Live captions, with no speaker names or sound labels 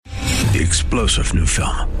The explosive new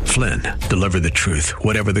film, Flynn, deliver the truth,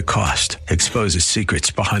 whatever the cost, exposes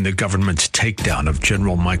secrets behind the government's takedown of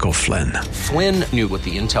General Michael Flynn. Flynn knew what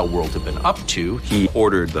the intel world had been up to. He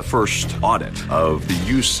ordered the first audit of the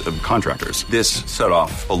use of contractors. This set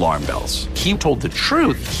off alarm bells. He told the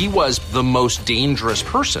truth. He was the most dangerous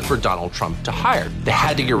person for Donald Trump to hire. They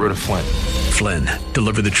had to get rid of Flynn. Flynn,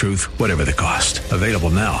 deliver the truth, whatever the cost. Available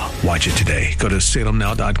now. Watch it today. Go to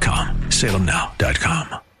salemnow.com.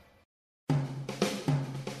 salemnow.com.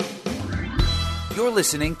 You're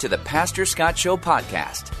listening to the Pastor Scott Show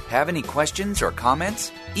podcast. Have any questions or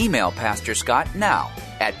comments? Email Pastor Scott now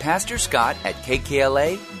at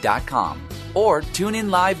pastorscott@kkla.com or tune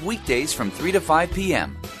in live weekdays from 3 to 5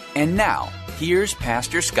 p.m. And now, here's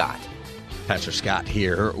Pastor Scott. Pastor Scott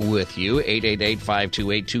here with you,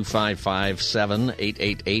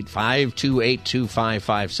 888-528-2557,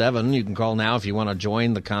 888-528-2557. You can call now if you want to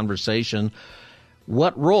join the conversation.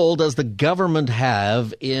 What role does the government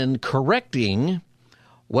have in correcting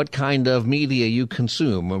what kind of media you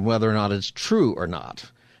consume and whether or not it's true or not?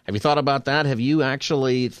 Have you thought about that? Have you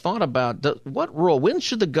actually thought about what role? When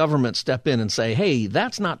should the government step in and say, hey,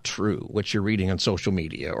 that's not true, what you're reading on social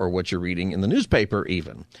media or what you're reading in the newspaper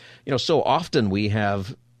even? You know, so often we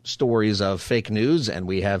have stories of fake news and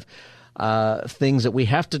we have things that we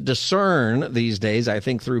have to discern these days, I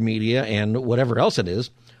think, through media and whatever else it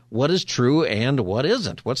is. What is true and what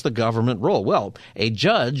isn't? What's the government role? Well, a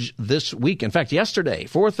judge this week, in fact, yesterday,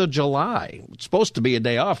 4th of July, it's supposed to be a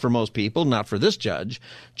day off for most people, not for this judge.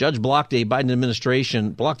 Judge blocked the Biden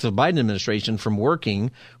administration from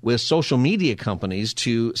working with social media companies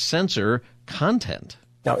to censor content.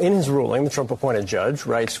 Now, in his ruling, the Trump-appointed judge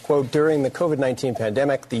writes, quote, during the COVID-19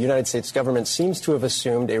 pandemic, the United States government seems to have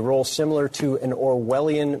assumed a role similar to an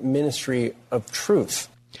Orwellian ministry of truth.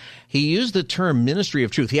 He used the term ministry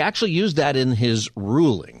of truth. He actually used that in his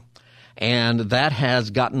ruling, and that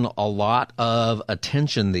has gotten a lot of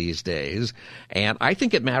attention these days, and I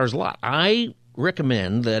think it matters a lot. I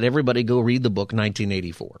recommend that everybody go read the book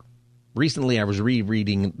 1984. Recently, I was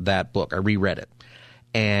rereading that book. I reread it,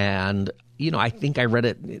 and, you know, I think I read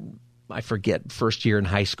it, I forget, first year in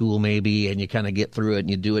high school maybe, and you kind of get through it and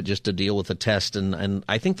you do it just to deal with a test, and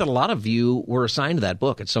I think that a lot of you were assigned that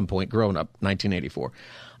book at some point growing up, 1984.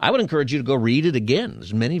 I would encourage you to go read it again.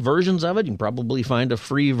 There's many versions of it. You can probably find a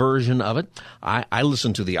free version of it. I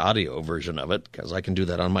listen to the audio version of it because I can do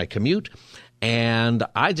that on my commute. And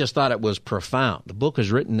I just thought it was profound. The book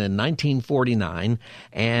was written in 1949,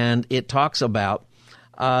 and it talks about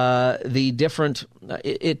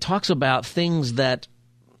it talks about things that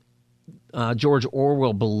George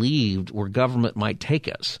Orwell believed where government might take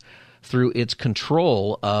us through its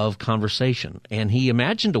control of conversation. And he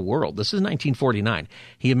imagined a world, this is 1949,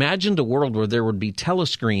 he imagined a world where there would be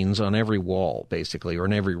telescreens on every wall, basically, or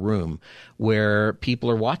in every room, where people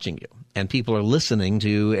are watching you and people are listening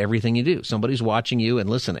to everything you do. Somebody's watching you and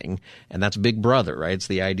listening, and that's Big Brother, right? It's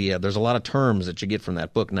the idea. There's a lot of terms that you get from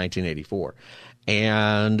that book, 1984.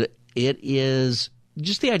 And it is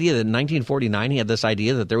just the idea that in 1949 he had this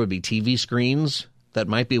idea that there would be TV screens that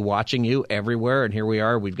might be watching you everywhere. And here we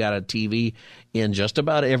are. We've got a TV in just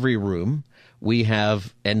about every room. We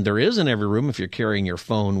have, and there is in every room if you're carrying your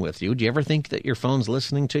phone with you. Do you ever think that your phone's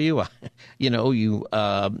listening to you? You know, you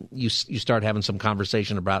start having some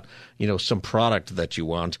conversation about, you know, some product that you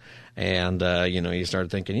want. And, you know, you start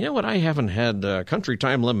thinking, you know what, I haven't had Country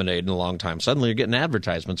Time lemonade in a long time. Suddenly you're getting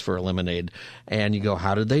advertisements for a lemonade. And you go,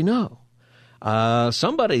 how did they know?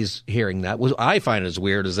 Somebody's hearing that. What I find as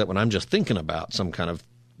weird is that when I'm just thinking about some kind of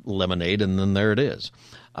lemonade and then there it is.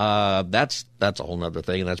 That's a whole nother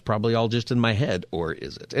thing, and that's probably all just in my head, or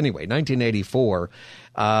is it? Anyway, 1984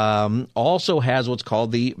 also has what's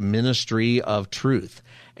called the Ministry of Truth.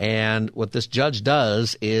 And what this judge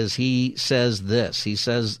does is he says this. He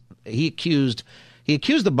says he accused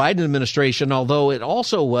the Biden administration, although it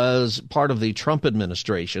also was part of the Trump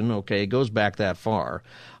administration, okay, it goes back that far,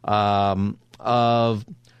 of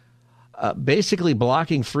basically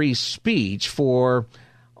blocking free speech for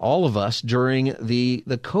all of us during the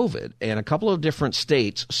COVID. And a couple of different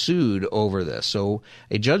states sued over this. So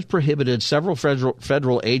a judge prohibited several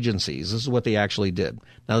federal agencies. This is what they actually did.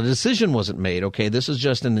 Now, the decision wasn't made, okay? This is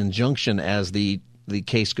just an injunction as the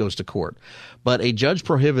case goes to court. But a judge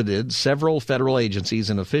prohibited several federal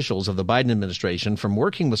agencies and officials of the Biden administration from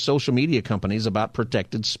working with social media companies about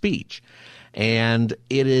protected speech. And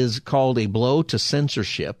it is called a blow to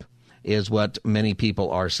censorship, is what many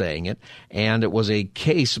people are saying it. And it was a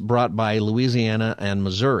case brought by Louisiana and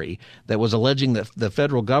Missouri that was alleging that the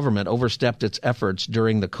federal government overstepped its efforts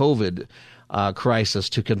during the COVID crisis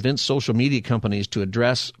to convince social media companies to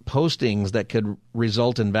address postings that could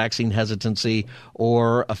result in vaccine hesitancy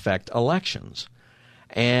or affect elections.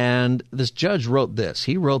 And this judge wrote this.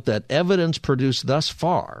 He wrote that evidence produced thus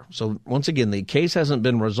far. So once again, the case hasn't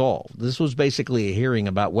been resolved. This was basically a hearing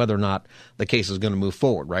about whether or not the case is going to move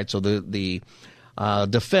forward, right? So the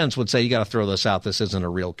defense would say, you got to throw this out. This isn't a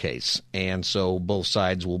real case. And so both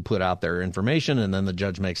sides will put out their information, and then the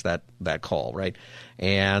judge makes that call, right?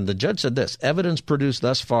 And the judge said this: evidence produced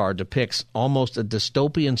thus far depicts almost a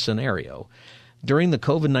dystopian scenario during the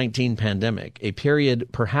COVID-19 pandemic, a period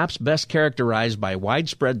perhaps best characterized by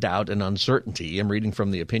widespread doubt and uncertainty. I'm reading from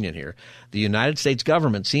the opinion here. The United States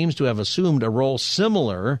government seems to have assumed a role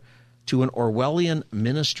similar to an Orwellian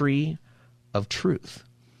ministry of truth.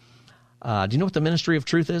 Do you know what the ministry of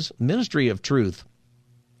truth is? Ministry of truth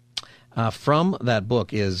from that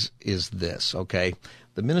book is this, okay?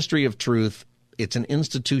 The ministry of truth, it's an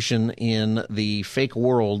institution in the fake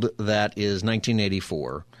world that is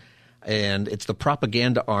 1984. And it's the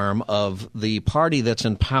propaganda arm of the party that's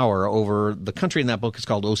in power over the country in that book is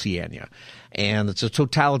called Oceania. And it's a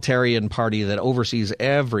totalitarian party that oversees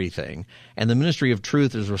everything. And the Ministry of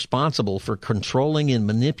Truth is responsible for controlling and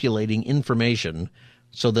manipulating information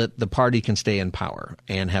so that the party can stay in power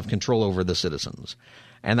and have control over the citizens.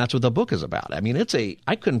 And that's what the book is about. I mean,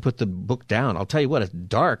 I couldn't put the book down. I'll tell you what, it's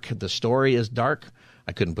dark. The story is dark.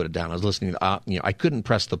 I couldn't put it down. I was listening to, I couldn't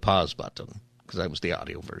press the pause button, because that was the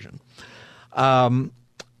audio version. And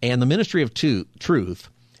the Ministry of Truth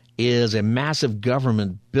is a massive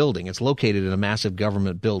government building. It's located in a massive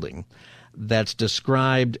government building that's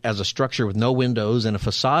described as a structure with no windows and a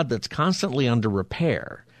facade that's constantly under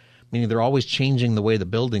repair, meaning they're always changing the way the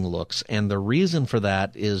building looks. And the reason for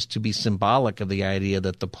that is to be symbolic of the idea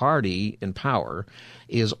that the party in power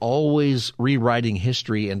is always rewriting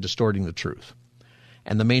history and distorting the truth.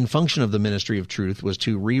 And the main function of the Ministry of Truth was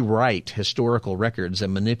to rewrite historical records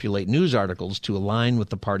and manipulate news articles to align with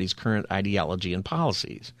the party's current ideology and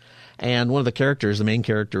policies. And one of the characters, the main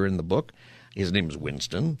character in the book, his name is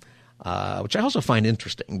Winston, which I also find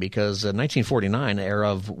interesting because 1949, era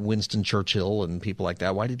of Winston Churchill and people like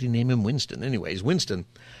that. Why did he name him Winston? Anyways, Winston,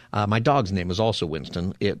 my dog's name is also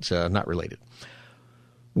Winston. It's not related.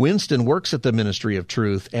 Winston works at the Ministry of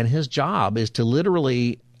Truth, and his job is to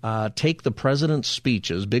literally take the president's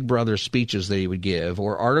speeches, Big Brother's speeches that he would give,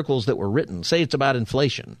 or articles that were written. Say it's about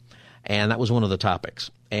inflation, and that was one of the topics.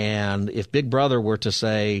 And if Big Brother were to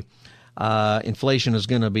say inflation is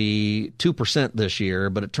going to be 2% this year,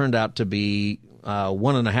 but it turned out to be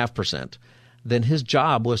 1.5%, then his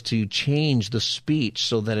job was to change the speech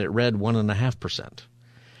so that it read 1.5%.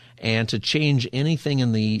 And to change anything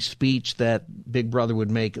in the speech that Big Brother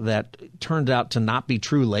would make that turned out to not be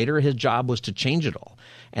true later, his job was to change it all.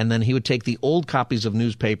 And then he would take the old copies of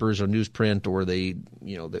newspapers or newsprint or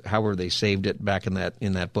however they saved it back in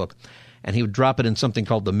that book, and he would drop it in something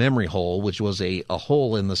called the memory hole, which was a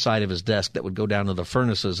hole in the side of his desk that would go down to the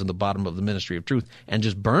furnaces in the bottom of the Ministry of Truth and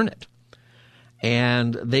just burn it.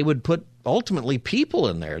 And they would put ultimately people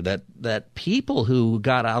in there that people who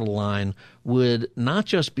got out of line would not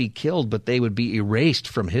just be killed, but they would be erased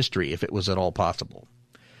from history if it was at all possible.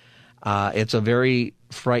 It's a very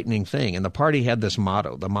frightening thing. And the party had this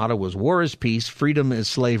motto. The motto was, war is peace, freedom is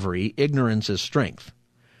slavery, ignorance is strength.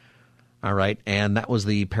 All right. And that was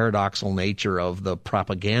the paradoxical nature of the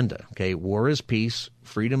propaganda. Okay. War is peace,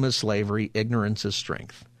 freedom is slavery, ignorance is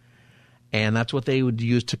strength. And that's what they would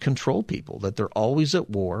use to control people, that they're always at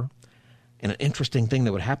war. And an interesting thing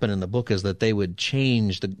that would happen in the book is that they would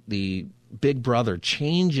change the Big Brother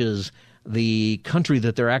changes the country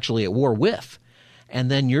that they're actually at war with. And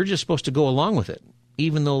then you're just supposed to go along with it.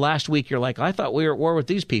 Even though last week you're like, I thought we were at war with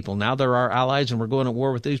these people. Now they're our allies and we're going to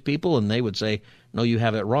war with these people. And they would say, no, you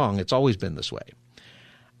have it wrong. It's always been this way.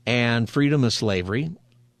 And freedom is slavery,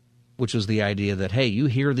 which was the idea that, hey, you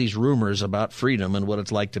hear these rumors about freedom and what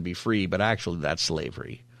it's like to be free, but actually that's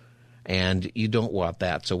slavery. And you don't want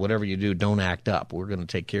that. So whatever you do, don't act up. We're going to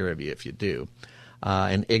take care of you if you do.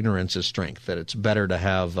 And ignorance is strength, that it's better to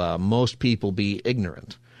have most people be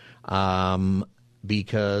ignorant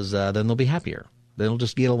because then they'll be happier. They'll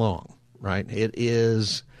just get along, right? It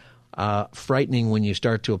is frightening when you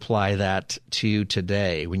start to apply that to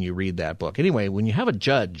today when you read that book. Anyway, when you have a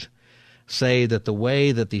judge say that the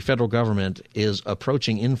way that the federal government is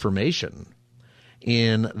approaching information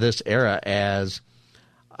in this era as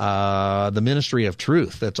the Ministry of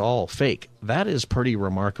Truth, that's all fake, that is pretty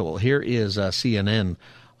remarkable. Here is CNN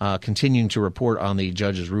continuing to report on the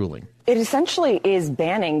judge's ruling. It essentially is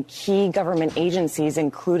banning key government agencies,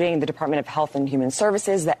 including the Department of Health and Human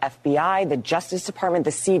Services, the FBI, the Justice Department,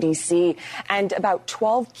 the CDC, and about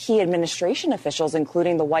 12 key administration officials,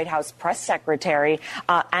 including the White House press secretary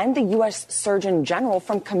and the U.S. Surgeon General,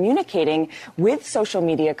 from communicating with social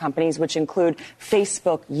media companies, which include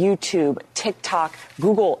Facebook, YouTube, TikTok,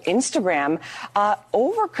 Google, Instagram,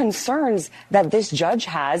 over concerns that this judge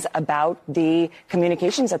has about the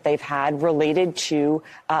communications that they've had related to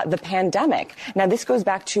the pandemic. Now, this goes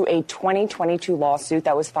back to a 2022 lawsuit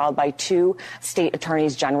that was filed by two state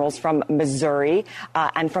attorneys generals from Missouri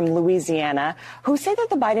and from Louisiana, who say that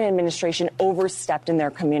the Biden administration overstepped in their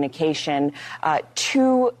communication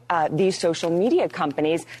to these social media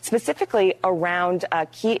companies, specifically around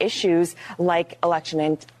key issues like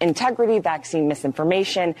election integrity, vaccine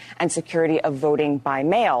misinformation, and security of voting by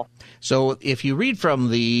mail. So if you read from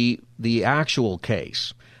the actual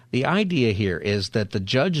case, the idea here is that the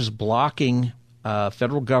judge is blocking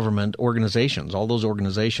federal government organizations, all those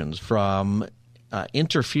organizations, from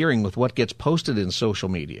interfering with what gets posted in social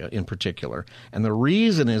media in particular. And the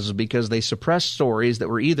reason is because they suppress stories that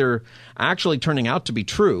were either actually turning out to be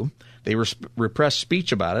true, they repress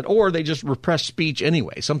speech about it, or they just repress speech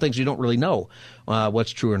anyway. Some things you don't really know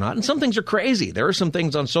what's true or not, and some things are crazy. There are some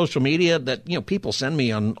things on social media that people send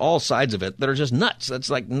me on all sides of it that are just nuts. That's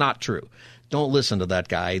like not true. Don't listen to that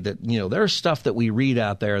guy. That there's stuff that we read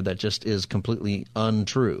out there that just is completely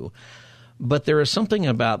untrue. But there is something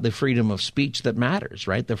about the freedom of speech that matters,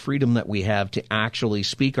 right? The freedom that we have to actually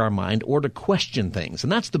speak our mind or to question things.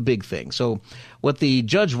 And that's the big thing. So what the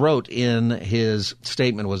judge wrote in his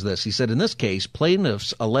statement was this. He said, in this case,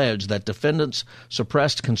 plaintiffs allege that defendants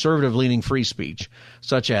suppressed conservative-leaning free speech,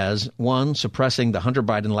 such as, one, suppressing the Hunter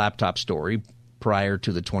Biden laptop story prior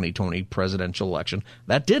to the 2020 presidential election.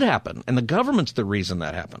 That did happen, and the government's the reason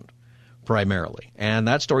that happened, primarily. And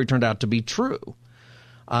that story turned out to be true.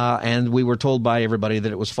 And we were told by everybody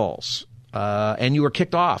that it was false. And you were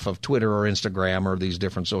kicked off of Twitter or Instagram or these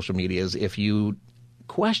different social medias if you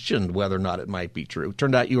questioned whether or not it might be true.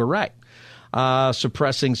 Turned out you were right.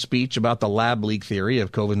 Suppressing speech about the lab leak theory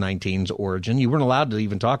of COVID-19's origin. You weren't allowed to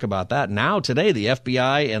even talk about that. Now, today, the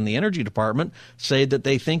FBI and the Energy Department say that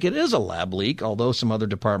they think it is a lab leak, although some other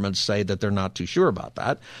departments say that they're not too sure about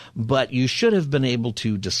that. But you should have been able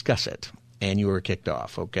to discuss it, and you were kicked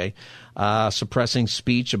off, okay? Suppressing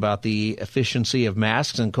speech about the efficiency of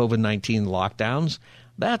masks and COVID-19 lockdowns.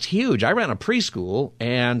 That's huge. I ran a preschool,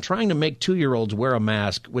 and trying to make 2-year-olds wear a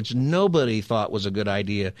mask, which nobody thought was a good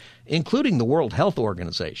idea, including the World Health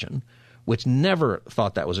Organization, which never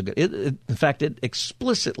thought that was a good in fact, it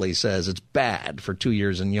explicitly says it's bad for 2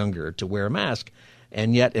 years and younger to wear a mask,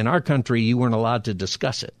 and yet in our country you weren't allowed to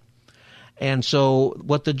discuss it. And so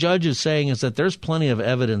what the judge is saying is that there's plenty of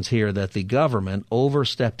evidence here that the government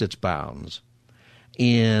overstepped its bounds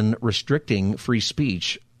in restricting free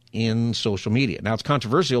speech in social media. Now, it's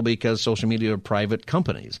controversial because social media are private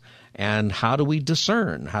companies. And how do we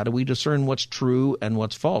discern? How do we discern what's true and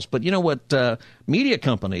what's false? But you know what? Media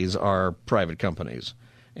companies are private companies.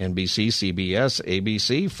 NBC, CBS,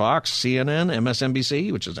 ABC, Fox, CNN,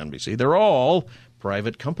 MSNBC, which is NBC. They're all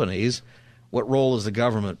private companies. What role is the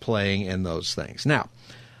government playing in those things? Now,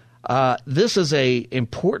 this is an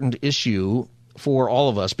important issue for all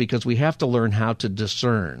of us because we have to learn how to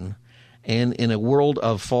discern. And in a world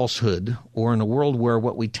of falsehood, or in a world where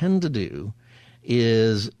what we tend to do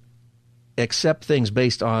is accept things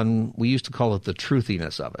based on, we used to call it the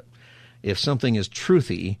truthiness of it. If something is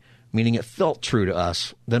truthy, meaning it felt true to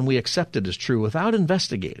us, then we accept it as true without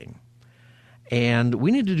investigating. And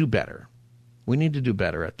we need to do better. We need to do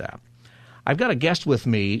better at that. I've got a guest with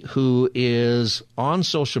me who is on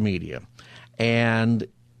social media, and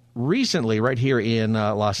recently, right here in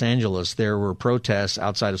Los Angeles, there were protests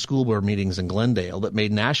outside of school board meetings in Glendale that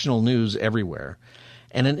made national news everywhere.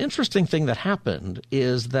 And an interesting thing that happened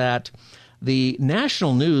is that the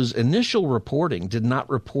national news initial reporting did not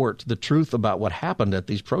report the truth about what happened at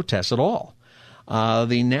these protests at all.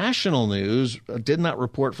 The national news did not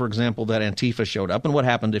report, for example, that Antifa showed up. And what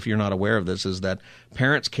happened, if you're not aware of this, is that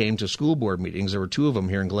parents came to school board meetings. There were 2 of them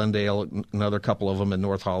here in Glendale, another couple of them in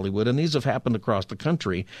North Hollywood, and these have happened across the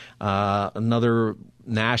country. Another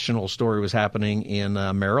national story was happening in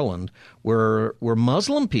Maryland where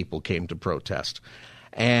Muslim people came to protest.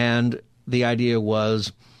 And the idea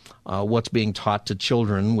was what's being taught to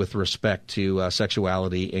children with respect to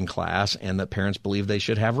sexuality in class, and that parents believe they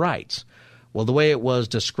should have rights. Well, the way it was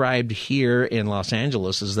described here in Los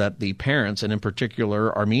Angeles is that the parents, and in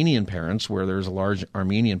particular Armenian parents, where there's a large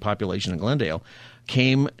Armenian population in Glendale,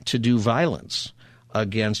 came to do violence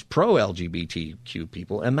against pro-LGBTQ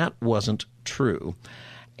people, and that wasn't true.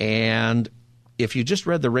 And if you just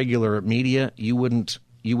read the regular media, you wouldn't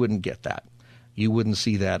get that. You wouldn't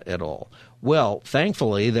see that at all. Well,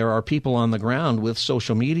 thankfully, there are people on the ground with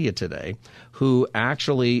social media today who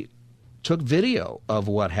actually took video of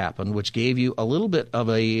what happened, which gave you a little bit of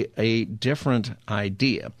a different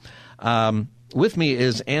idea. With me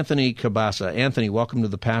is Anthony Cabassa. Anthony, welcome to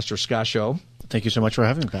the Pastor Scott Show. Thank you so much for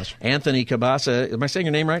having me, Pastor. Anthony Cabassa, am I saying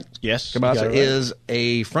your name right? Yes. Cabassa right. is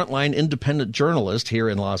a frontline independent journalist here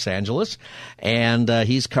in Los Angeles, and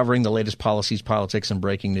he's covering the latest policies, politics, and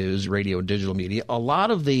breaking news, radio and digital media. A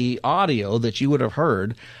lot of the audio that you would have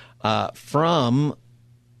heard from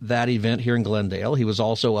that event here in Glendale. He was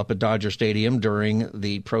also up at Dodger Stadium during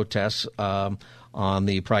the protests on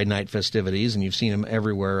the Pride Night festivities, and you've seen him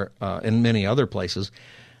everywhere in many other places.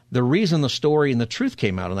 The reason the story and the truth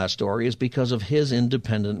came out in that story is because of his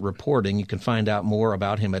independent reporting. You can find out more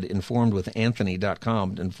about him at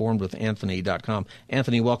informedwithanthony.com, informedwithanthony.com.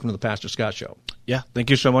 Anthony, welcome to the Pastor Scott Show. Yeah, thank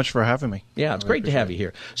you so much for having me. Yeah, it's great to have you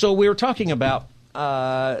here. So we were talking about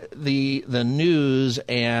the news,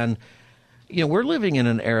 and we're living in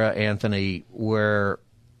an era, Anthony, where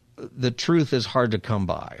the truth is hard to come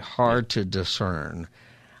by, hard to discern.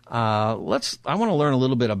 I want to learn a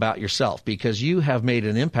little bit about yourself, because you have made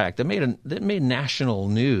an impact that made national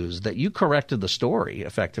news, that you corrected the story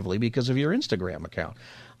effectively because of your Instagram account.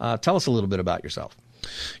 Tell us a little bit about yourself.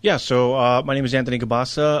 Yeah, so my name is Anthony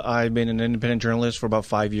Cabassa. I've been an independent journalist for about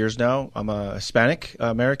 5 years now. I'm a Hispanic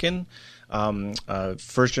American.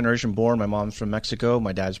 First generation born. My mom's from Mexico.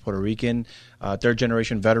 My dad's Puerto Rican. Third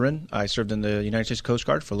generation veteran. I served in the United States Coast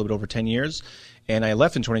Guard for a little bit over 10 years. And I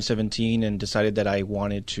left in 2017 and decided that I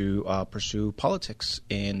wanted to pursue politics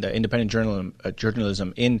and independent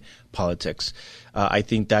journalism in politics. I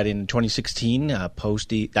think that in 2016, post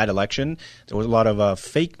that election, there was a lot of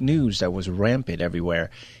fake news that was rampant everywhere.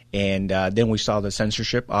 And then we saw the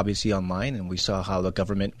censorship, obviously, online, and we saw how the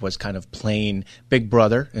government was kind of playing Big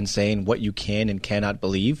Brother and saying what you can and cannot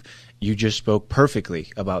believe. You just spoke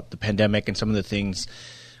perfectly about the pandemic and some of the things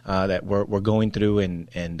that we're going through, and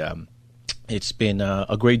it's been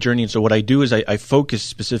a great journey. And so what I do is I focus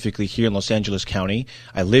specifically here in Los Angeles County.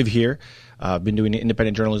 I live here. I've been doing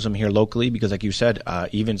independent journalism here locally because, like you said,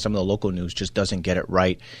 even some of the local news just doesn't get it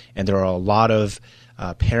right. And there are a lot of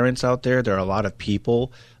parents out there. There are a lot of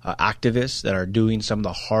people, activists that are doing some of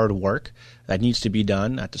the hard work that needs to be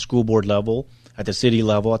done at the school board level, at the city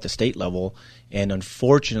level, at the state level. And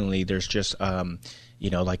unfortunately, there's just,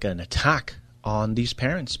 like an attack on these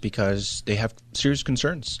parents because they have serious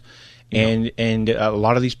concerns. And a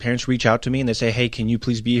lot of these parents reach out to me and they say, hey, can you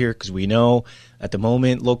please be here? Because we know at the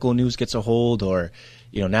moment local news gets a hold, or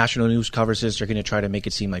national news covers this. They're going to try to make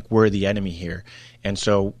it seem like we're the enemy here. And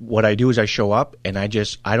so what I do is I show up and I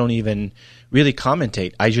don't even really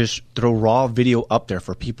commentate. I just throw raw video up there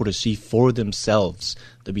for people to see for themselves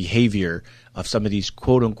the behavior of some of these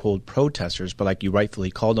quote unquote protesters. But like you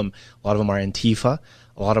rightfully called them, a lot of them are Antifa.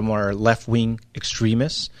 A lot of them are left-wing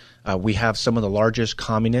extremists. We have some of the largest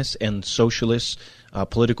communist and socialist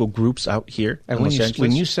political groups out here in Los Angeles.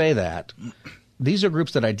 When you say that, these are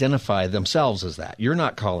groups that identify themselves as that. You're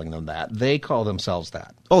not calling them that. They call themselves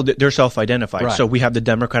that. Oh, they're self-identified. Right. So we have the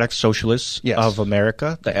Democratic Socialists Yes. of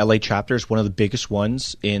America. The LA chapter is one of the biggest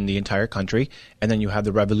ones in the entire country. And then you have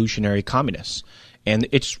the Revolutionary Communists. And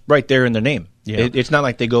it's right there in their name. Yeah. It's not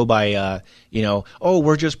like they go by,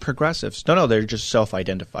 we're just progressives. No, they're just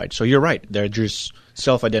self-identified. So you're right. They're just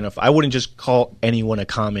self-identified. I wouldn't just call anyone a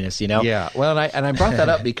communist, Yeah. Well, and I brought that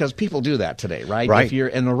up because people do that today, right? Right. If you're,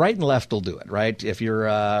 and the right and left will do it, right? If you're,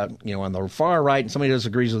 on the far right and somebody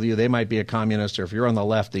disagrees with you, they might be a communist. Or if you're on the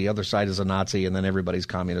left, the other side is a Nazi, and then everybody's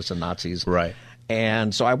communists and Nazis. Right.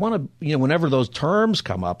 And so I want to, whenever those terms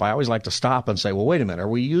come up, I always like to stop and say, well, wait a minute, are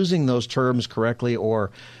we using those terms correctly,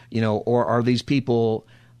 or are these people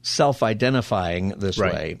self-identifying this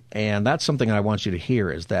Right. way? And that's something I want you to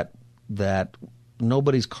hear, is that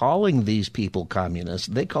nobody's calling these people communists.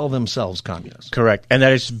 They call themselves communists. Correct. And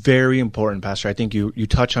that is very important, Pastor. I think you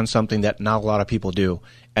touch on something that not a lot of people do.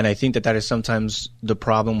 And I think that is sometimes the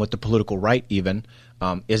problem with the political right even,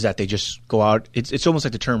 is that they just go out. It's almost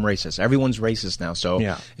like the term racist. Everyone's racist now. So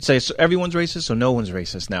Yeah. it's like so everyone's racist, so no one's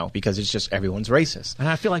racist now, because it's just everyone's racist. And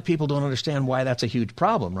I feel like people don't understand why that's a huge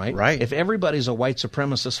problem, right? Right. If everybody's a white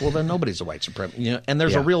supremacist, well, then nobody's a white supremacist. And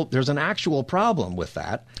there's Yeah. there's an actual problem with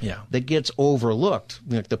that. Yeah. That gets overlooked.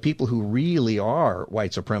 Like the people who really are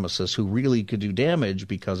white supremacists, who really could do damage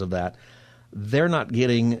because of that, they're not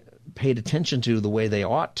getting paid attention to the way they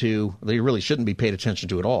ought to. They really shouldn't be paid attention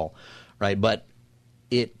to at all, right? But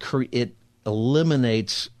it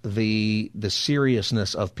eliminates the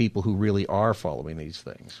seriousness of people who really are following these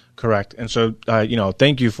things. Correct. And so,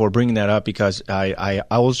 thank you for bringing that up, because I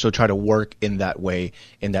also try to work in that way,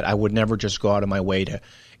 in that I would never just go out of my way to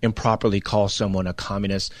improperly call someone a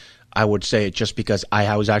communist. I would say it just because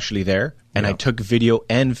I was actually there, and I took video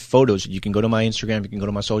and photos. You can go to my Instagram, you can go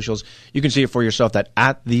to my socials. You can see it for yourself that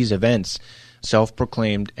at these events,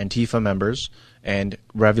 self-proclaimed Antifa members and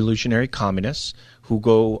revolutionary communists who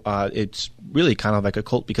go, it's really kind of like a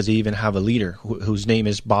cult, because they even have a leader whose name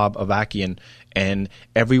is Bob Avakian. And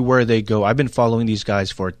everywhere they go, I've been following these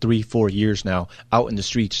guys for 3-4 years now, out in the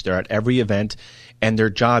streets. They're at every event, and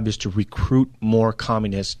their job is to recruit more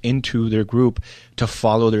communists into their group to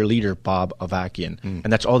follow their leader, Bob Avakian.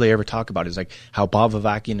 And that's all they ever talk about, is like how Bob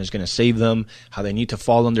Avakian is going to save them, how they need to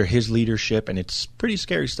fall under his leadership, and it's pretty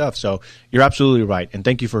scary stuff. So you're absolutely right, and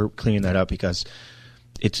thank you for clearing that up, because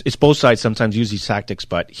it's both sides sometimes use these tactics,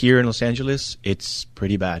 but here in Los Angeles, it's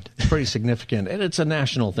pretty bad. It's pretty significant, and it's a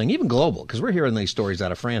national thing, even global, because we're hearing these stories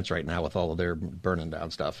out of France right now with all of their burning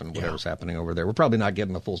down stuff and whatever's happening over there. We're probably not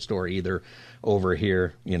getting the full story either over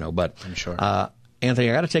here, but I'm sure.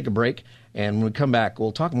 Anthony, I got to take a break, and when we come back,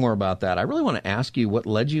 we'll talk more about that. I really want to ask you what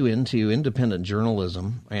led you into independent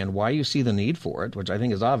journalism and why you see the need for it, which I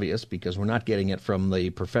think is obvious because we're not getting it from the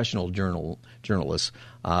professional journalists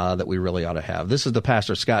that we really ought to have. This is the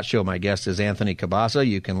Pastor Scott Show. My guest is Anthony Cabassa.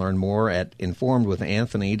 You can learn more at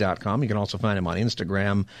informedwithanthony.com. You can also find him on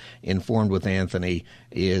Instagram. Informed with Anthony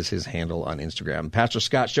is his handle on Instagram. Pastor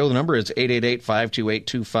Scott Show, the number is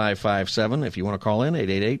 888-528-2557. If you want to call in,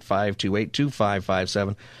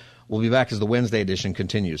 888-528-2557. We'll be back as the Wednesday edition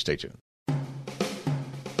continues. Stay tuned.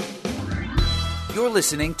 You're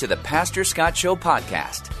listening to the Pastor Scott Show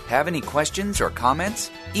podcast. Have any questions or comments?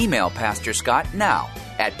 Email Pastor Scott now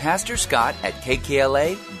at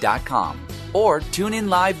pastorscott@kkla.com or tune in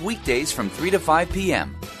live weekdays from 3 to 5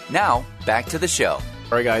 p.m. Now, back to the show. All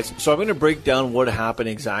right, guys. So I'm going to break down what happened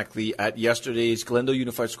exactly at yesterday's Glendale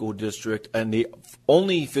Unified School District, and the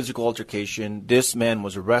only physical altercation. This man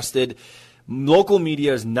was arrested. Local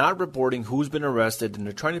media is not reporting who's been arrested, and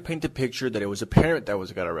they're trying to paint the picture that it was a parent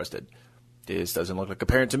that got arrested. This doesn't look like a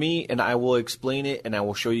parent to me, and I will explain it, and I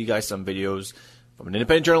will show you guys some videos from an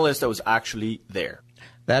independent journalist that was actually there.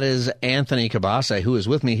 That is Anthony Cabassa, who is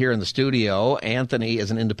with me here in the studio. Anthony is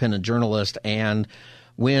an independent journalist, and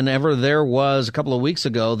whenever there was, a couple of weeks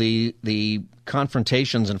ago, the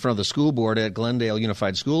confrontations in front of the school board at Glendale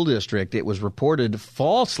Unified School District, it was reported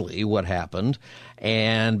falsely what happened.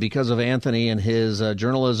 And because of Anthony and his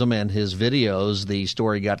journalism and his videos, the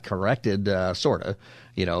story got corrected, sort of.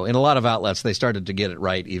 In a lot of outlets, they started to get it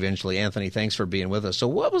right eventually. Anthony, thanks for being with us. So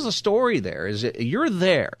what was the story there? Is it you're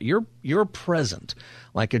there, you're present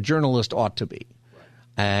like a journalist ought to be,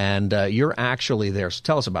 and you're actually there. So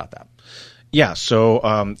tell us about that. Yeah,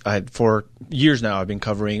 so for years now, I've been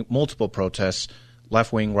covering multiple protests,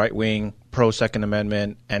 left-wing, right-wing, pro-Second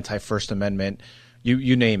Amendment, anti-First Amendment,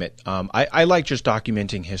 you name it. I like just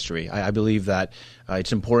documenting history. I believe that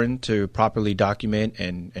it's important to properly document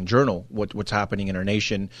and journal what's happening in our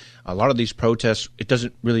nation. A lot of these protests, it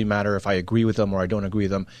doesn't really matter if I agree with them or I don't agree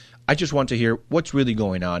with them. I just want to hear what's really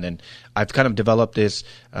going on. And I've kind of developed this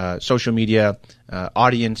social media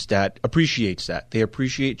audience that appreciates that. They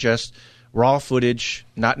appreciate just raw footage,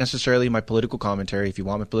 not necessarily my political commentary. If you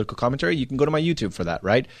want my political commentary, you can go to my YouTube for that,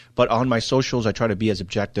 right? But on my socials, I try to be as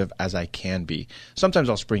objective as I can be. Sometimes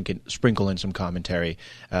I'll sprinkle in some commentary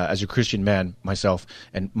as a Christian man myself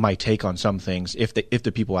and my take on some things if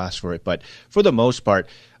the people ask for it. But for the most part,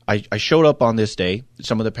 I showed up on this day.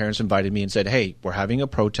 Some of the parents invited me and said, hey, we're having a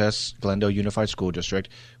protest, Glendale Unified School District.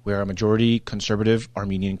 We're a majority conservative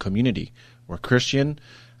Armenian community. We're Christian,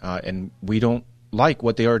 and we don't like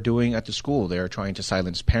what they are doing at the school. They are trying to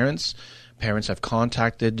silence parents. Parents have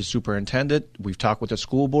contacted the superintendent. We've talked with the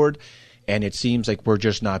school board, and it seems like we're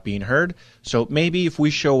just not being heard. So maybe if we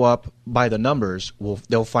show up by the numbers,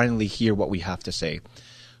 they'll finally hear what we have to say.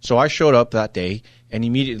 So I showed up that day, and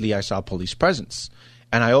immediately I saw police presence.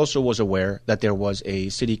 And I also was aware that there was a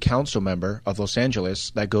city council member of Los Angeles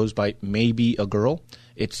that goes by Maybe a Girl.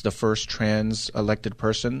 It's the first trans elected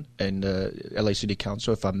person in the LA City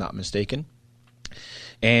Council, if I'm not mistaken.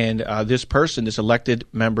 And this person, this elected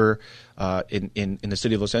member in the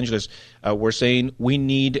city of Los Angeles, were saying we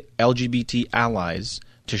need LGBT allies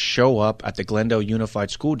to show up at the Glendale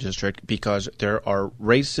Unified School District because there are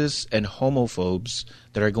racists and homophobes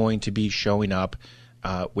that are going to be showing up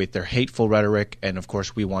with their hateful rhetoric. And, of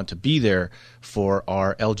course, we want to be there for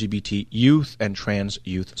our LGBT youth and trans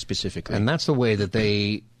youth specifically. And that's the way that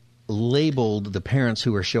they labeled the parents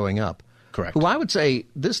who were showing up. Correct. Who I would say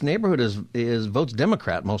this neighborhood is votes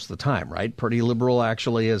Democrat most of the time, right? Pretty liberal,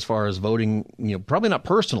 actually, as far as voting. Probably not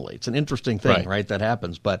personally. It's an interesting thing, right? That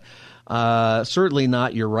happens, but certainly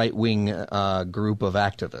not your right wing group of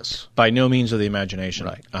activists. By no means of the imagination,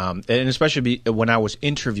 right? And especially when I was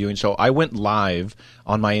interviewing. So I went live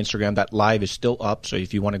on my Instagram. That live is still up. So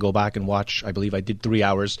if you want to go back and watch, I believe I did 3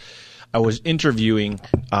 hours. I was interviewing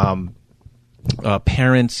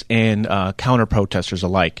parents and counter protesters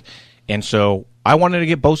alike. And so I wanted to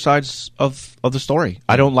get both sides of the story.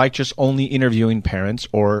 I don't like just only interviewing parents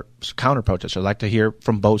or counter protesters. I like to hear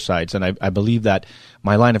from both sides. And I believe that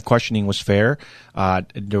my line of questioning was fair.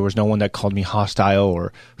 There was no one that called me hostile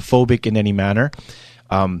or phobic in any manner.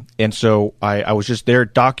 And so I was just there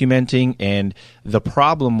documenting. And the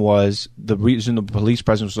problem was, the reason the police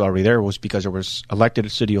presence was already there was because there was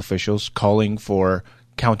elected city officials calling for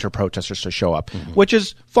counter protesters to show up, which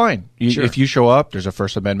is fine. Sure. If you show up, there's a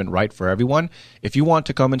First Amendment right for everyone. If you want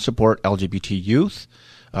to come and support LGBT youth,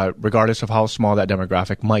 regardless of how small that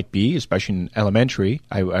demographic might be, especially in elementary,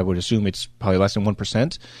 I would assume it's probably less than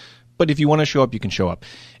 1%. But if you want to show up, you can show up.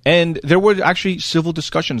 And there were actually civil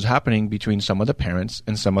discussions happening between some of the parents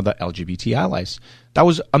and some of the LGBT allies. That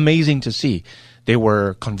was amazing to see. They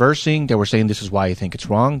were conversing. They were saying, this is why I think it's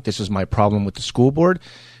wrong. This is my problem with the school board.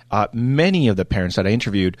 Many of the parents that I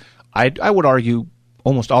interviewed, I would argue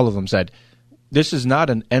almost all of them said, this is not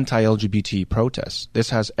an anti-LGBT protest. This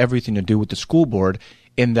has everything to do with the school board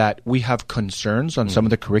in that we have concerns on some of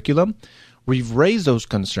the curriculum. We've raised those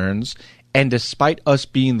concerns, and despite us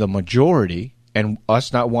being the majority and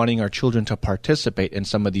us not wanting our children to participate in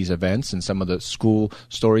some of these events and some of the school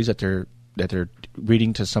stories that they're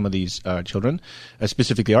reading to some of these children,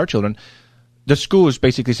 specifically our children, the school is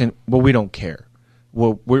basically saying, well, we don't care.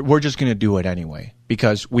 Well, we're just going to do it anyway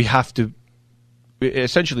because we have to.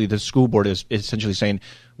 Essentially, the school board is essentially saying,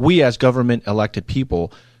 we as government elected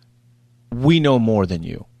people, we know more than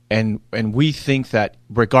you. And we think that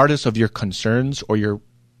regardless of your concerns or your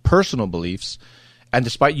personal beliefs, and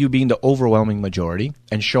despite you being the overwhelming majority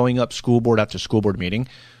and showing up school board after school board meeting,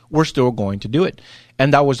 we're still going to do it.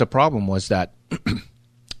 And that was the problem, was that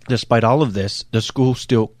despite all of this, the school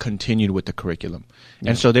still continued with the curriculum.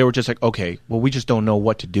 And so they were just like, okay, well, we just don't know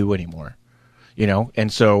what to do anymore.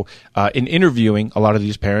 And so in interviewing a lot of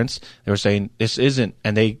these parents, they were saying this isn't,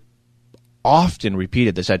 and they often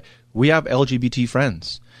repeated, they said, we have LGBT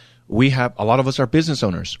friends. We have, a lot of us are business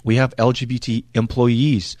owners. We have LGBT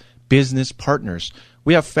employees, business partners.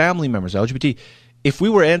 We have family members, LGBT. If we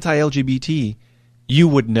were anti-LGBT, you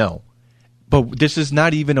would know. But this is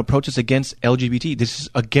not even a protest against LGBT. This is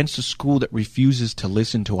against a school that refuses to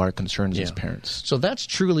listen to our concerns as parents. So that's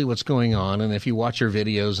truly what's going on. And if you watch your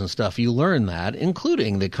videos and stuff, you learn that,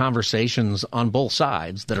 including the conversations on both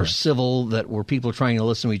sides that are civil, where people are trying to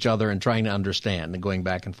listen to each other and trying to understand and going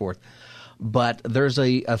back and forth. But there's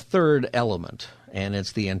a third element, and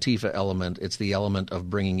it's the Antifa element. It's the element of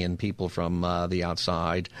bringing in people from the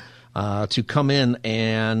outside to come in,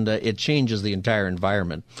 and it changes the entire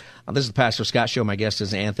environment. This is the Pastor Scott Show. My guest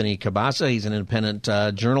is Anthony Cabassa. He's an independent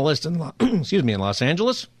journalist in in Los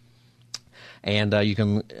Angeles. And you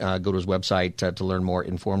can go to his website to learn more,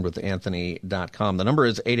 informedwithanthony.com. The number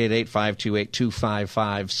is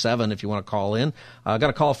 888-528-2557 if you want to call in. I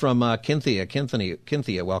got a call from Cynthia.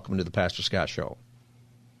 Cynthia, welcome to the Pastor Scott Show.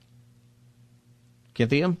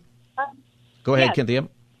 Cynthia? Go ahead, yes. Cynthia.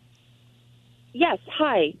 Yes,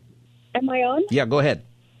 hi. Am I on? Yeah, go ahead.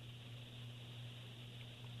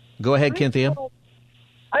 Go ahead, Cynthia.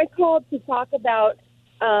 I called to talk about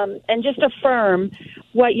and just affirm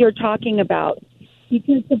what you're talking about.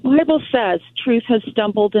 Because the Bible says truth has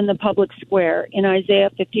stumbled in the public square in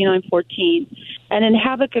Isaiah 59:14. And in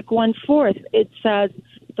Habakkuk 1:4, it says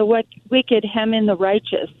the wicked hem in the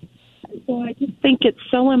righteous. And so I just think it's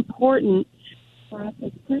so important for us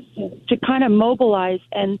as Christians to kind of mobilize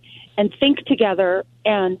and think together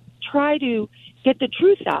and try to get the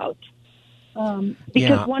truth out.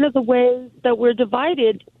 Because one of the ways that we're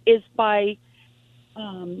divided is by,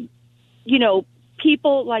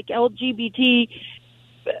 people like LGBT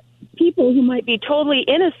people who might be totally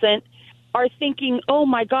innocent are thinking, oh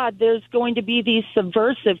my God, there's going to be these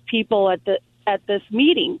subversive people at this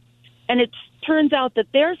meeting. And it turns out that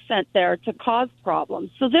they're sent there to cause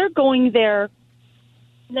problems. So they're going there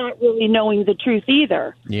not really knowing the truth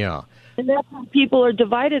either. Yeah. And that's how people are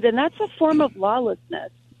divided, and that's a form of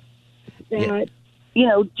lawlessness that,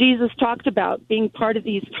 Jesus talked about being part of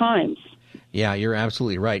these times. Yeah, you're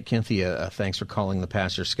absolutely right. Cynthia, thanks for calling the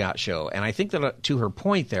Pastor Scott Show. And I think that to her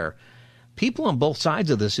point there, people on both sides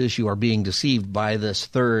of this issue are being deceived by this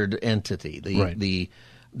third entity,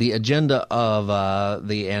 the agenda of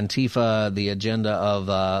the Antifa, the agenda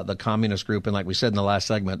of the communist group, and like we said in the last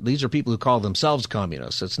segment, these are people who call themselves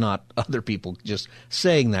communists. It's not other people just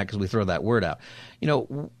saying that because we throw that word out.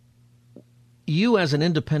 You as an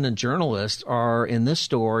independent journalist are in this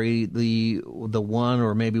story the one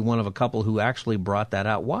or maybe one of a couple who actually brought that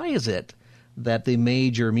out. Why is it that the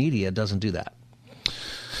major media doesn't do that?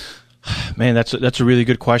 Man, that's a really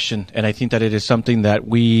good question, and I think that it is something that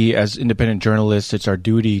we, as independent journalists, it's our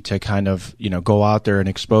duty to kind of go out there and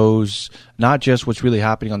expose not just what's really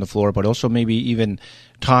happening on the floor, but also maybe even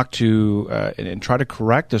talk to and try to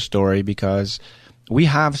correct the story, because we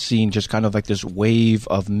have seen just kind of like this wave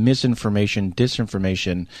of misinformation,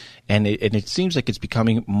 disinformation, and it seems like it's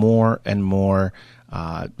becoming more and more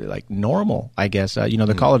like normal, I guess.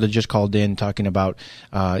 The caller that just called in talking about,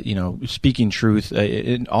 speaking truth.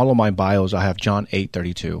 In all of my bios, I have John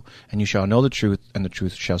 8:32, and you shall know the truth, and the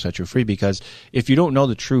truth shall set you free. Because if you don't know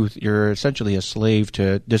the truth, you're essentially a slave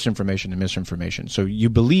to disinformation and misinformation. So you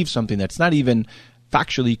believe something that's not even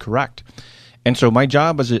factually correct. And so my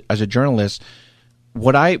job as a journalist,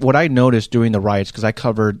 what I noticed during the riots, because I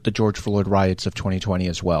covered the George Floyd riots of 2020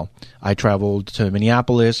 as well. I traveled to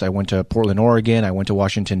Minneapolis. I went to Portland, Oregon. I went to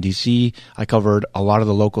Washington, D.C. I covered a lot of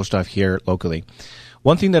the local stuff here locally.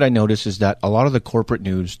 One thing that I noticed is that a lot of the corporate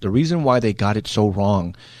news, the reason why they got it so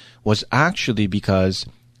wrong was actually because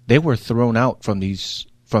they were thrown out from these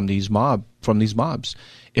mobs.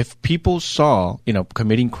 If people saw,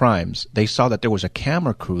 committing crimes, they saw that there was a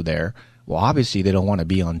camera crew there. Well, obviously, they don't want to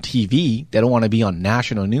be on TV. They don't want to be on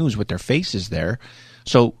national news with their faces there.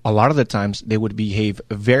 So a lot of the times they would behave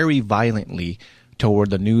very violently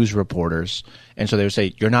toward the news reporters. And so they would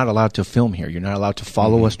say, you're not allowed to film here. You're not allowed to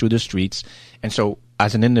follow us through the streets. And so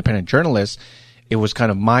as an independent journalist, it was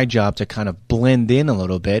kind of my job to kind of blend in a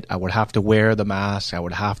little bit. I would have to wear the mask. I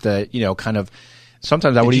would have to, kind of.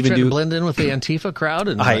 Sometimes I would even do blend in with the Antifa crowd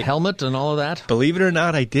and the helmet and all of that. Believe it or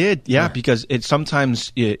not, I did. Yeah, because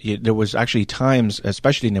sometimes there was actually times,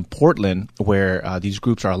 especially in Portland, where these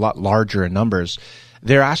groups are a lot larger in numbers.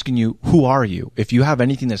 They're asking you, who are you? If you have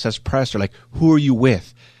anything that says press, they're like, who are you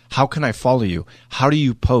with? How can I follow you? How do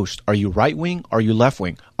you post? Are you right wing? Are you left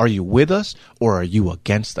wing? Are you with us or are you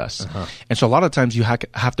against us? And so a lot of times you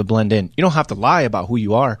have to blend in. You don't have to lie about who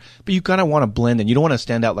you are, but you kind of want to blend in. You don't want to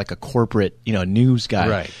stand out like a corporate, news guy.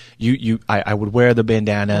 Right. I would wear the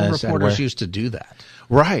bandanas. Well, reporters used to do that.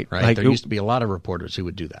 Right. Like there used to be a lot of reporters who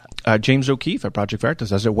would do that. James O'Keefe at Project Veritas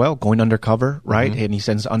does it well, going undercover, right? And he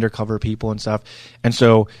sends undercover people and stuff. And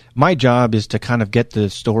so my job is to kind of get the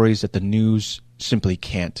stories that the news simply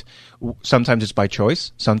can't. Sometimes it's by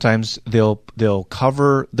choice. Sometimes they'll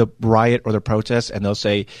cover the riot or the protest and they'll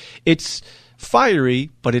say it's fiery,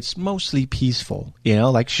 but it's mostly peaceful.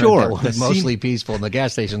 Sure, it's mostly peaceful, and the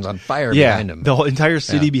gas station's on fire behind them. The whole entire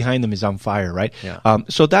city behind them is on fire, right? Yeah.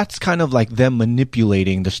 So that's kind of like them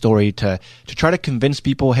manipulating the story to try to convince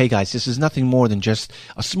people, hey guys, this is nothing more than just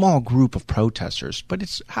a small group of protesters, but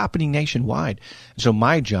it's happening nationwide. So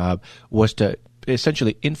my job was to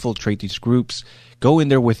essentially infiltrate these groups, go in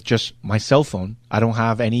there with just my cell phone. I don't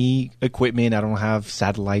have any equipment. I don't have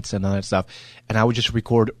satellites and all that stuff. And I would just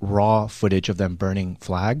record raw footage of them burning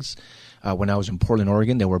flags. When I was in Portland,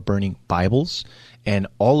 Oregon, they were burning Bibles. And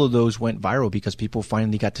all of those went viral because people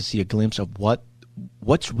finally got to see a glimpse of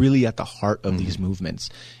what's really at the heart of these movements.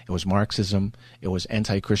 It was Marxism. It was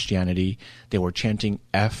anti-Christianity. They were chanting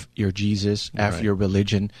F your Jesus, F your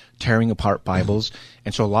religion, tearing apart Bibles.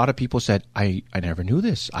 And so a lot of people said, I never knew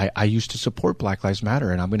this. I used to support Black Lives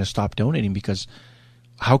Matter, and I'm going to stop donating because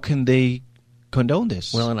how can they condone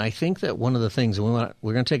this? Well, and I think that one of the things, we're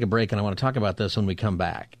going to take a break, and I want to talk about this when we come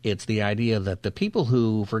back. It's the idea that the people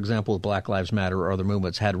who, for example, with Black Lives Matter or other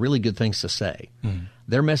movements had really good things to say,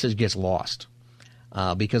 their message gets lost.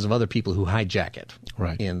 Because of other people who hijack it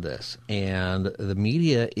in this. And the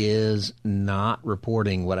media is not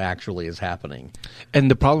reporting what actually is happening. And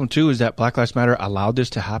the problem, too, is that Black Lives Matter allowed this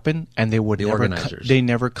to happen, and they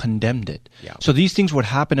never condemned it. Yeah. So these things would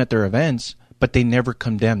happen at their events, but they never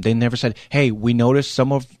condemned. They never said, hey, we noticed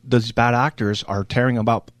some of those bad actors are tearing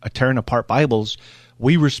apart Bibles.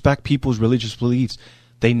 We respect people's religious beliefs.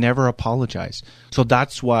 They never apologize. So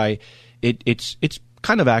that's why it's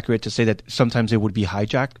kind of accurate to say that sometimes they would be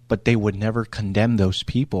hijacked, but they would never condemn those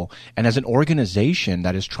people. And as an organization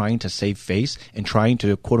that is trying to save face and trying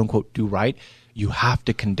to, quote unquote, do right, you have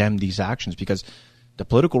to condemn these actions because The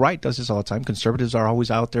political right does this all the time. Conservatives are always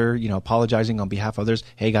out there, apologizing on behalf of others.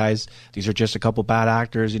 Hey, guys, these are just a couple bad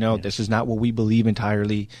actors. This is not what we believe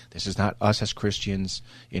entirely. This is not us as Christians.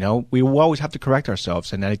 We will always have to correct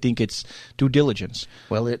ourselves, and I think it's due diligence.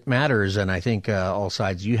 Well, it matters, and I think all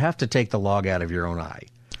sides, you have to take the log out of your own eye.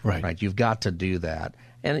 Right. You've got to do that.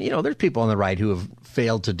 And, there's people on the right who have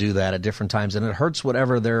failed to do that at different times, and it hurts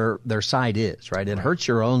whatever their side is, right? It hurts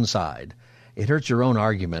your own side. It hurts your own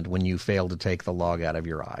argument when you fail to take the log out of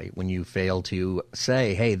your eye, when you fail to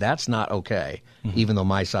say, hey, that's not okay, even though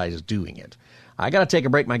my side is doing it. I got to take a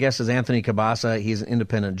break. My guest is Anthony Cabassa. He's an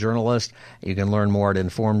independent journalist. You can learn more at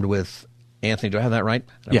Informed with Anthony. Do I have that right?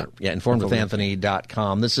 Yeah.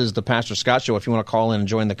 informedwithanthony.com. This is the Pastor Scott Show. If you want to call in and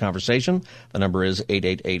join the conversation, the number is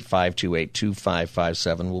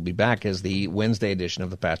 888-528-2557. We'll be back as the Wednesday edition of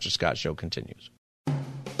the Pastor Scott Show continues.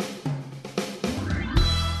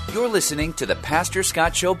 You're listening to the Pastor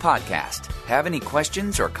Scott Show podcast. Have any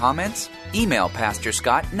questions or comments? Email Pastor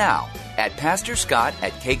Scott now at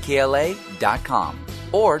pastorscott@kkla.com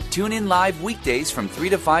or tune in live weekdays from 3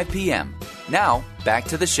 to 5 p.m. Now, back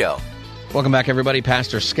to the show. Welcome back, everybody.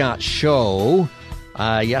 Pastor Scott Show.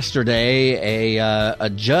 Yesterday, a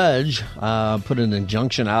judge put an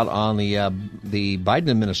injunction out on the Biden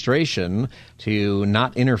administration to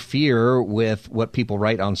not interfere with what people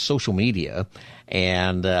write on social media.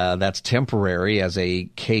 And that's temporary, as a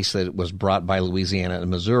case that was brought by Louisiana and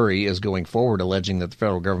Missouri is going forward, alleging that the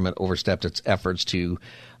federal government overstepped its efforts to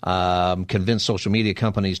convince social media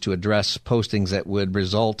companies to address postings that would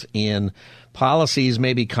result in policies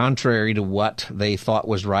maybe contrary to what they thought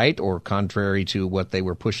was right or contrary to what they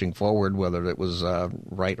were pushing forward, whether it was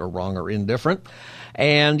right or wrong or indifferent.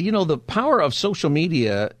 And, the power of social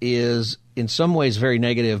media is in some ways very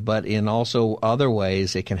negative, but in also other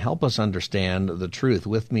ways it can help us understand the truth.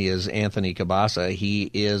 With me is Anthony Cabassa. He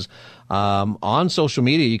is on social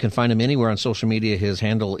media. You can find him anywhere on social media. His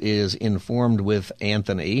handle is Informed with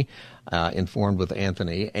Anthony. Informed with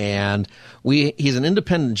Anthony. And he's an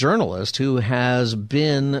independent journalist who has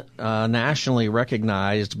been nationally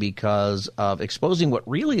recognized because of exposing what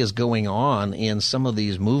really is going on in some of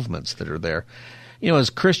these movements that are there.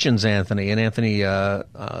 As Christians, Anthony, and Anthony as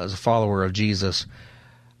a follower of Jesus,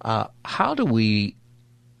 how do we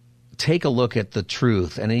take a look at the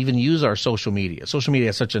truth and even use our social media? Social media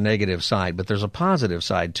has such a negative side, but there's a positive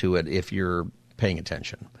side to it if you're paying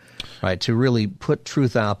attention, right? To really put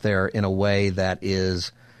truth out there in a way that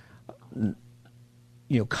is,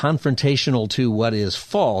 confrontational to what is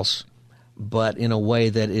false, but in a way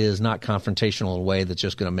that is not confrontational, in a way that's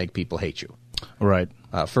just going to make people hate you. Right.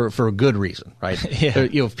 For a good reason, right? Yeah.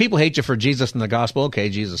 If people hate you for Jesus and the gospel, okay,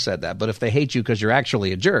 Jesus said that. But if they hate you because you're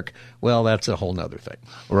actually a jerk, well, that's a whole nother thing.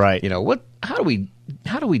 Right. How do we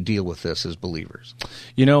deal with this as believers?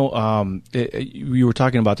 We were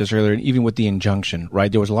talking about this earlier, and even with the injunction,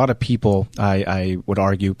 right? There was a lot of people, I would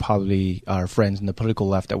argue, probably our friends in the political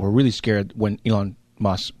left, that were really scared when Elon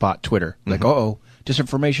Musk bought Twitter. Like,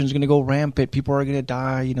 disinformation is going to go rampant. People are going to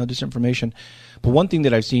die, disinformation. But one thing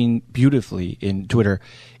that I've seen beautifully in Twitter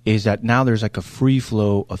is that now there's like a free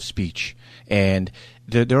flow of speech. And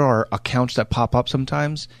there are accounts that pop up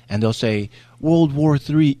sometimes, and they'll say, World War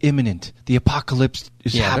III imminent. The apocalypse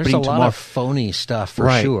is happening tomorrow. There's a lot of phony stuff for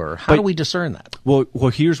sure. How do we discern that? Well,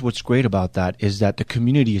 here's what's great about that is that the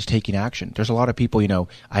community is taking action. There's a lot of people,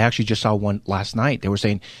 I actually just saw one last night. They were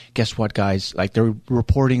saying, guess what, guys? Like, they're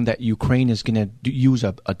reporting that Ukraine is going to use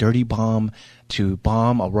a dirty bomb to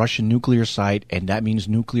bomb a Russian nuclear site, and that means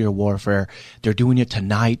nuclear warfare. They're doing it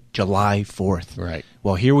tonight, July 4th. Right.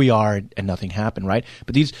 Well, here we are, and nothing happened, right?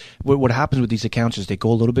 But what happens with these accounts is they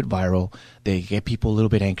go a little bit viral. They get people a little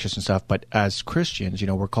bit anxious and stuff. But as Christians,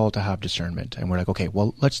 we're called to have discernment. And we're like, okay,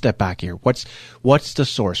 well, let's step back here. What's the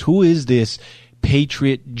source? Who is this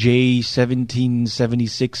Patriot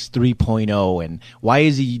J1776 3.0, and why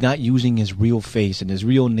is he not using his real face and his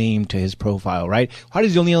real name to his profile, right? Why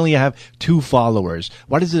does he only have 2 followers?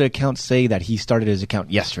 Why does the account say that he started his account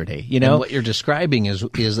yesterday? And what you're describing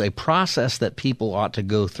is a process that people ought to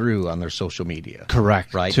go through on their social media.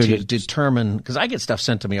 Correct. Right, to determine, because I get stuff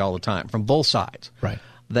sent to me all the time from both sides. Right.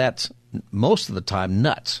 That's most of the time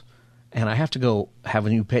nuts. And I have to go,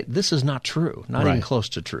 haven't you paid? This is not true, not even close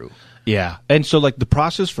to true. Yeah. And so the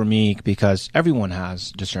process for me, because everyone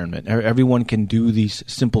has discernment, everyone can do these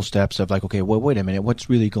simple steps of okay, well, wait a minute, what's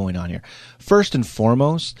really going on here? First and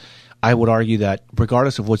foremost, I would argue that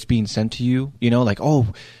regardless of what's being sent to you,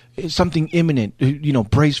 something imminent,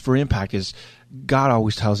 brace for impact, is God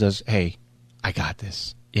always tells us, hey, I got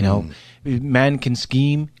this. You know, man can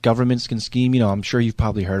scheme, governments can scheme. You know, I'm sure you've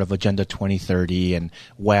probably heard of Agenda 2030 and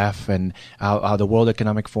WEF and the World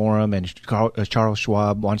Economic Forum, and Charles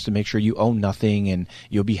Schwab wants to make sure you own nothing and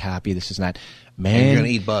you'll be happy. This is not. Man, and you're going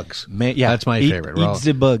to eat bugs. Man, yeah, that's my favorite. Eat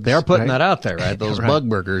the bugs. They are putting right? that out there, right? Those right. bug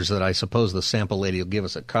burgers that I suppose the sample lady will give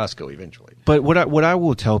us at Costco eventually. But what I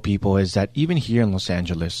will tell people is that even here in Los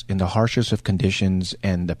Angeles, in the harshest of conditions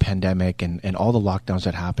and the pandemic and all the lockdowns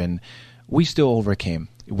that happened, we still overcame.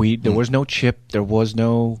 There was no chip. There was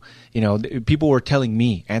no, people were telling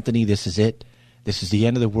me, Anthony, this is it. This is the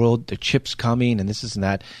end of the world. The chip's coming and this and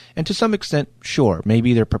that. And to some extent, sure,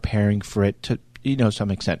 maybe they're preparing for it to, some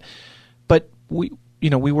extent. But we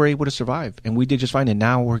were able to survive and we did just fine. And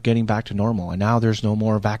now we're getting back to normal. And now there's no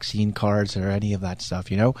more vaccine cards or any of that stuff,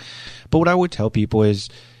 But what I would tell people is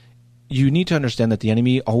you need to understand that the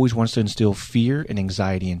enemy always wants to instill fear and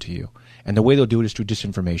anxiety into you. And the way they'll do it is through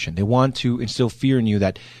disinformation. They want to instill fear in you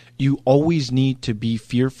that you always need to be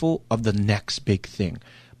fearful of the next big thing.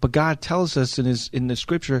 But God tells us in the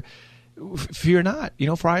scripture, fear not,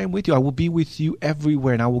 for I am with you. I will be with you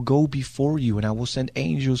everywhere and I will go before you and I will send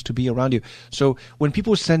angels to be around you. So when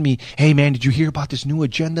people send me, hey man, did you hear about this new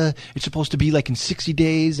agenda? It's supposed to be like in 60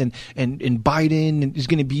 days and Biden is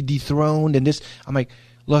going to be dethroned and this. I'm like,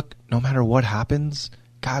 look, no matter what happens,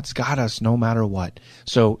 God's got us no matter what.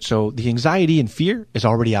 So the anxiety and fear is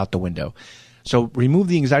already out the window. So remove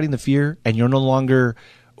the anxiety and the fear and you're no longer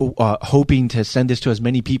hoping to send this to as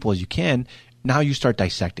many people as you can. Now you start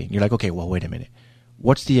dissecting. You're like, okay, well, wait a minute.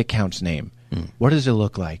 What's the account's name? What does it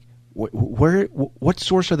look like? What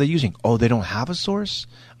source are they using? Oh, they don't have a source?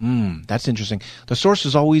 That's interesting. The source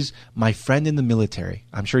is always my friend in the military.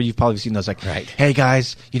 I'm sure you've probably seen those like, right. Hey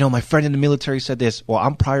guys, my friend in the military said this. Well,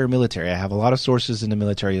 I'm prior military. I have a lot of sources in the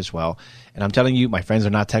military as well. And I'm telling you, my friends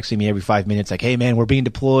are not texting me every 5 minutes like, hey man, we're being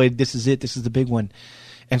deployed. This is it. This is the big one.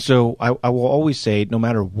 And so I will always say, no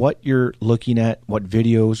matter what you're looking at, what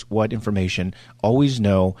videos, what information, always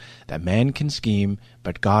know that man can scheme,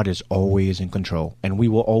 but God is always in control, and we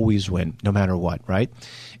will always win, no matter what, right?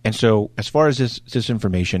 And so as far as this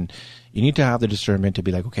information, you need to have the discernment to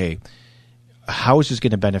be like, okay, how is this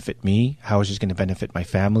going to benefit me? How is this going to benefit my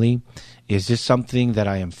family? Is this something that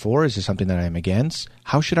I am for? Is this something that I am against?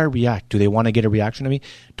 How should I react? Do they want to get a reaction to me?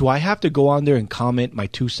 Do I have to go on there and comment my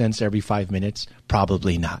 2 cents every 5 minutes?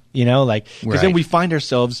 Probably not. Because then we find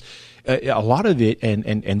ourselves, a lot of it,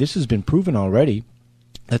 and this has been proven already,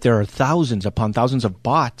 that there are thousands upon thousands of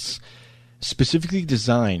bots specifically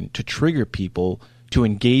designed to trigger people to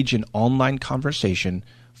engage in online conversation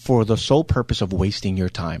for the sole purpose of wasting your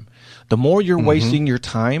time. The more you're wasting your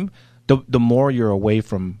time, the more you're away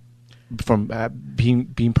from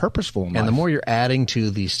being purposeful in life. And the more you're adding to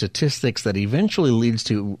the statistics that eventually leads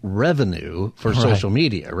to revenue for social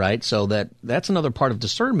media, right? So that's another part of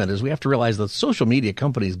discernment is we have to realize that social media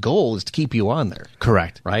companies' goal is to keep you on there.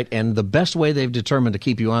 Correct. Right? And the best way they've determined to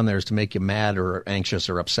keep you on there is to make you mad or anxious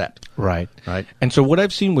or upset. Right. Right. And so what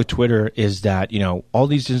I've seen with Twitter is that, all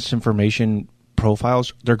these disinformation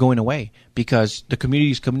profiles, they're going away because the community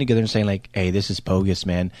is coming together and saying like, hey, this is bogus,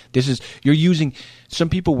 man. Some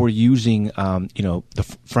people were using,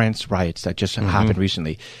 the France riots that just happened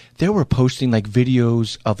recently. They were posting like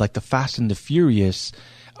videos of like the Fast and the Furious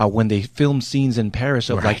when they filmed scenes in Paris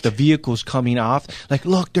of like the vehicles coming off. Like,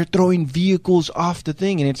 look, they're throwing vehicles off the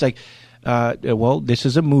thing. And it's like, well, this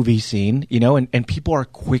is a movie scene, and people are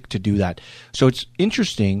quick to do that. So it's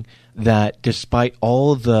interesting that despite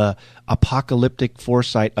all the apocalyptic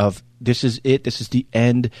foresight of this is it, this is the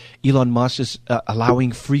end, Elon Musk is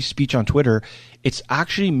allowing free speech on Twitter, it's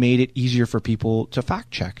actually made it easier for people to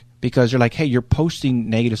fact check because you're like, hey, you're posting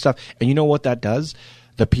negative stuff. And you know what that does?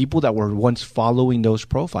 The people that were once following those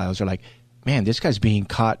profiles are like, man, this guy's being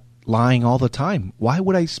caught lying all the time. Why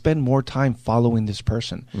would I spend more time following this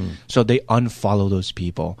person? So they unfollow those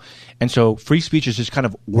people. And so free speech is just kind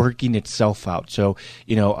of working itself out. So,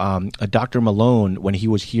 Dr. Malone, when he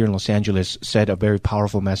was here in Los Angeles, said a very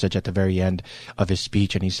powerful message at the very end of his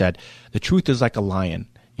speech. And he said, the truth is like a lion.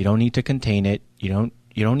 You don't need to contain it. You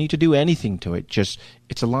don't need to do anything to it. Just,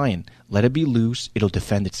 it's a lion. Let it be loose. It'll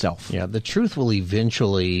defend itself. Yeah, the truth will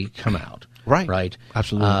eventually come out. Right.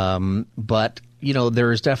 Absolutely. But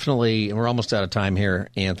there is definitely, and we're almost out of time here,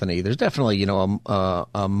 Anthony. There's definitely,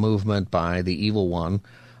 a movement by the evil one.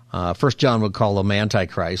 First John would call them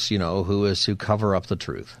Antichrist, who is to cover up the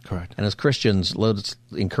truth. Correct. And as Christians, let's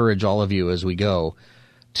encourage all of you as we go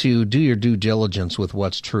to do your due diligence with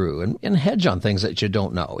what's true and hedge on things that you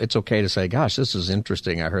don't know. It's okay to say, gosh, this is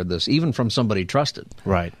interesting. I heard this, even from somebody trusted.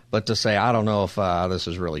 Right. But to say, I don't know if this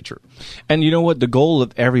is really true. And you know what? The goal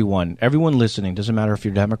of everyone listening, doesn't matter if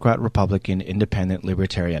you're Democrat, Republican, Independent,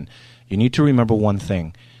 Libertarian, you need to remember one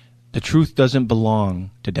thing. The truth doesn't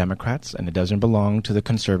belong to Democrats, and it doesn't belong to the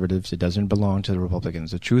conservatives. It doesn't belong to the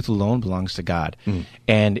Republicans. The truth alone belongs to God.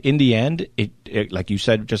 And in the end, it like you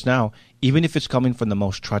said just now, even if it's coming from the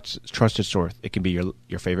most trusted source, it can be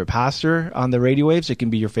your favorite pastor on the radio waves. It can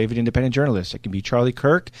be your favorite independent journalist. It can be Charlie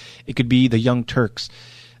Kirk. It could be the Young Turks.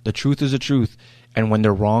 The truth is the truth. And when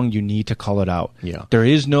they're wrong, you need to call it out. Yeah. There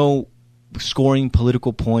is no scoring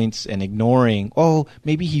political points and ignoring,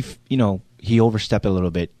 maybe he overstepped a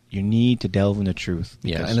little bit. You need to delve into truth.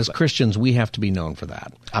 Yeah, and as Christians, we have to be known for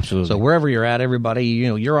that. Absolutely. So wherever you're at, everybody,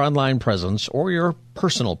 your online presence or your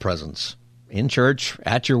personal presence in church,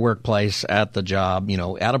 at your workplace, at the job,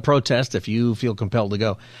 at a protest, if you feel compelled to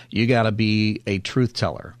go, you got to be a truth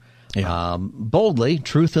teller. Yeah. Boldly,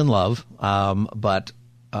 truth and love, but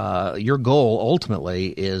your goal ultimately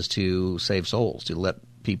is to save souls, to let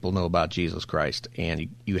people know about Jesus Christ, and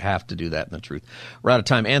you have to do that in the truth. We're out of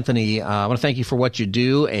time. Anthony, I want to thank you for what you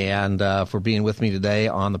do and for being with me today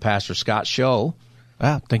on the Pastor Scott Show.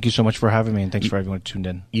 Thank you so much for having me, and thanks for everyone who tuned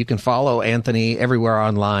in. You can follow Anthony everywhere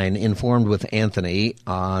online, Informed with Anthony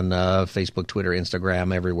on Facebook, Twitter,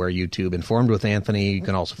 Instagram, everywhere, YouTube. Informed with Anthony. You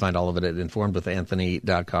can also find all of it at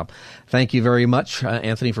informedwithanthony.com. Thank you very much,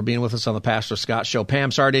 Anthony, for being with us on the Pastor Scott Show. Pam,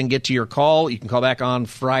 sorry I didn't get to your call. You can call back on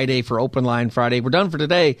Friday for Open Line Friday. We're done for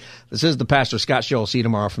today. This is the Pastor Scott Show. I'll see you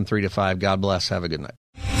tomorrow from 3 to 5. God bless. Have a good night.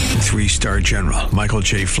 3-star General Michael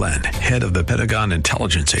J. Flynn, head of the Pentagon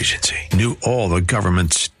Intelligence Agency, knew all the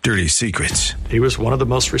government's dirty secrets. He was one of the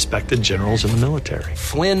most respected generals in the military.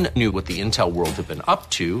 Flynn knew what the intel world had been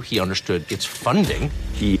up to. He understood its funding.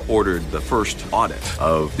 He ordered the first audit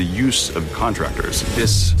of the use of contractors.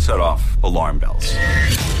 This set off alarm bells.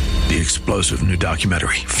 The explosive new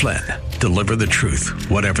documentary, Flynn, Deliver the Truth,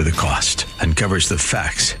 Whatever the Cost, uncovers the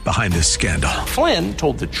facts behind this scandal. Flynn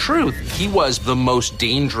told the truth. He was the most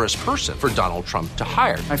dangerous person for Donald Trump to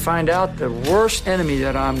hire. I find out the worst enemy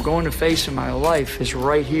that I'm going to face in my life is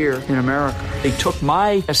right here in America. They took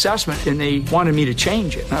my assessment and they wanted me to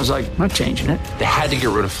change it. And I was like, I'm not changing it. They had to get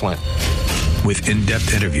rid of Flynn. With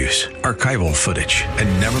in-depth interviews, archival footage,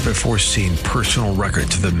 and never-before-seen personal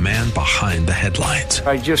records of the man behind the headlines.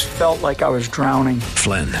 I just felt like I was drowning.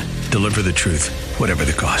 Flynn, Deliver the Truth, Whatever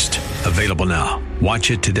the Cost. Available now.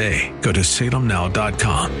 Watch it today. Go to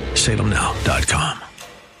salemnow.com. salemnow.com.